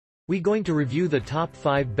We're going to review the top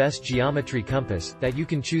 5 best geometry compass, that you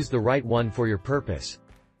can choose the right one for your purpose.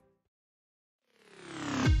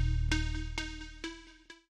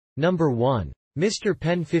 Number 1. Mr.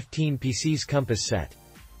 Pen 15 Pcs Compass Set.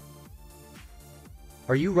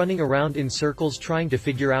 Are you running around in circles trying to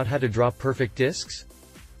figure out how to draw perfect discs?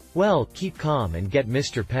 Well, keep calm and get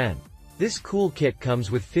Mr. Pen. This cool kit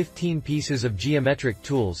comes with 15 pieces of geometric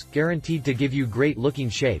tools, guaranteed to give you great-looking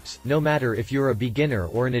shapes, no matter if you're a beginner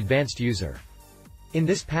or an advanced user. In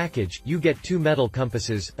this package, you get 2 metal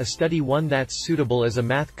compasses, a study one that's suitable as a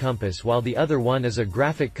math compass while the other one is a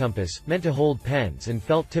graphic compass, meant to hold pens and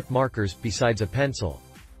felt-tip markers, besides a pencil.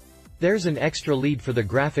 There's an extra lead for the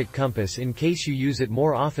graphic compass in case you use it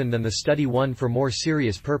more often than the study one for more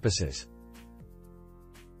serious purposes.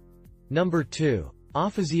 Number 2.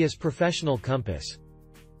 Offizeus Professional Compass.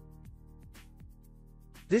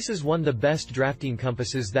 This is one of the best drafting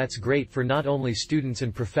compasses that's great for not only students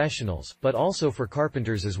and professionals, but also for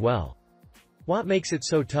carpenters as well. What makes it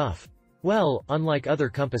so tough? Well, unlike other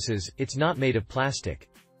compasses, it's not made of plastic.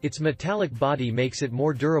 Its metallic body makes it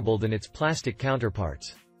more durable than its plastic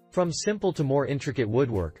counterparts. From simple to more intricate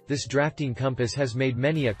woodwork, this drafting compass has made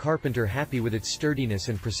many a carpenter happy with its sturdiness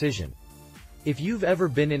and precision. If you've ever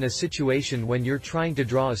been in a situation when you're trying to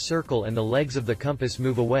draw a circle and the legs of the compass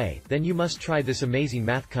move away, then you must try this amazing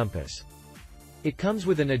math compass. It comes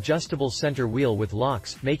with an adjustable center wheel with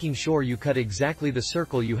locks, making sure you cut exactly the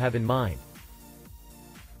circle you have in mind.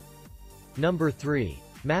 Number 3.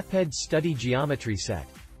 Maped Study Geometry Set.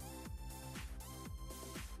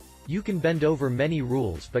 You can bend over many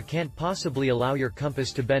rules but can't possibly allow your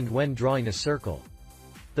compass to bend when drawing a circle.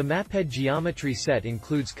 The Maped Geometry Set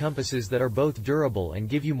includes compasses that are both durable and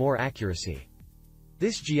give you more accuracy.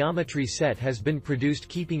 This geometry set has been produced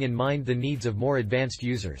keeping in mind the needs of more advanced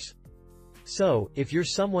users. So, if you're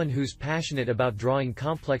someone who's passionate about drawing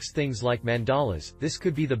complex things like mandalas, this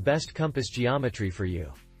could be the best compass geometry for you.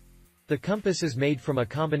 The compass is made from a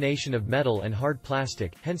combination of metal and hard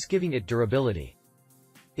plastic, hence giving it durability.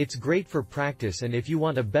 It's great for practice and if you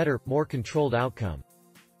want a better, more controlled outcome.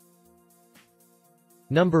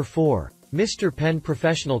 Number 4. Mr. Pen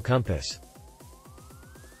Professional Compass.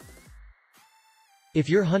 If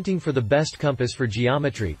you're hunting for the best compass for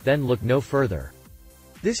geometry, then look no further.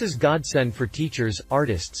 This is godsend for teachers,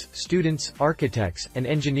 artists, students, architects, and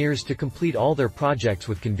engineers to complete all their projects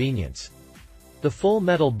with convenience. The full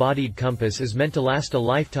metal-bodied compass is meant to last a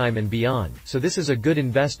lifetime and beyond, so this is a good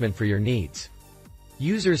investment for your needs.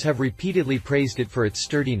 Users have repeatedly praised it for its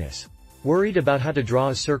sturdiness. Worried about how to draw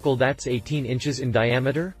a circle that's 18 inches in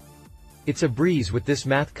diameter? It's a breeze with this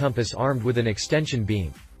math compass armed with an extension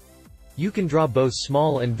beam. You can draw both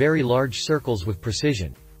small and very large circles with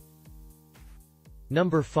precision.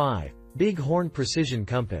 Number 5. Big Horn Precision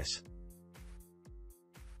Compass.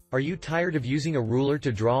 Are you tired of using a ruler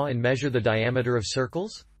to draw and measure the diameter of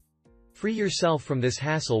circles? Free yourself from this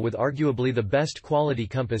hassle with arguably the best quality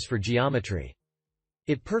compass for geometry.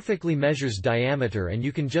 It perfectly measures diameter and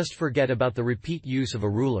you can just forget about the repeat use of a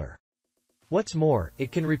ruler. What's more,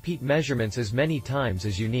 it can repeat measurements as many times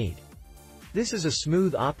as you need. This is a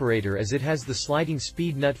smooth operator as it has the sliding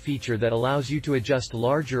speed nut feature that allows you to adjust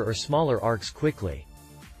larger or smaller arcs quickly.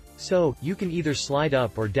 So, you can either slide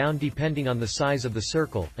up or down depending on the size of the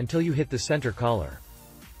circle, until you hit the center collar.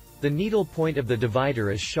 The needle point of the divider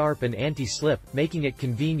is sharp and anti-slip, making it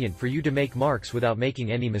convenient for you to make marks without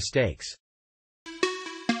making any mistakes.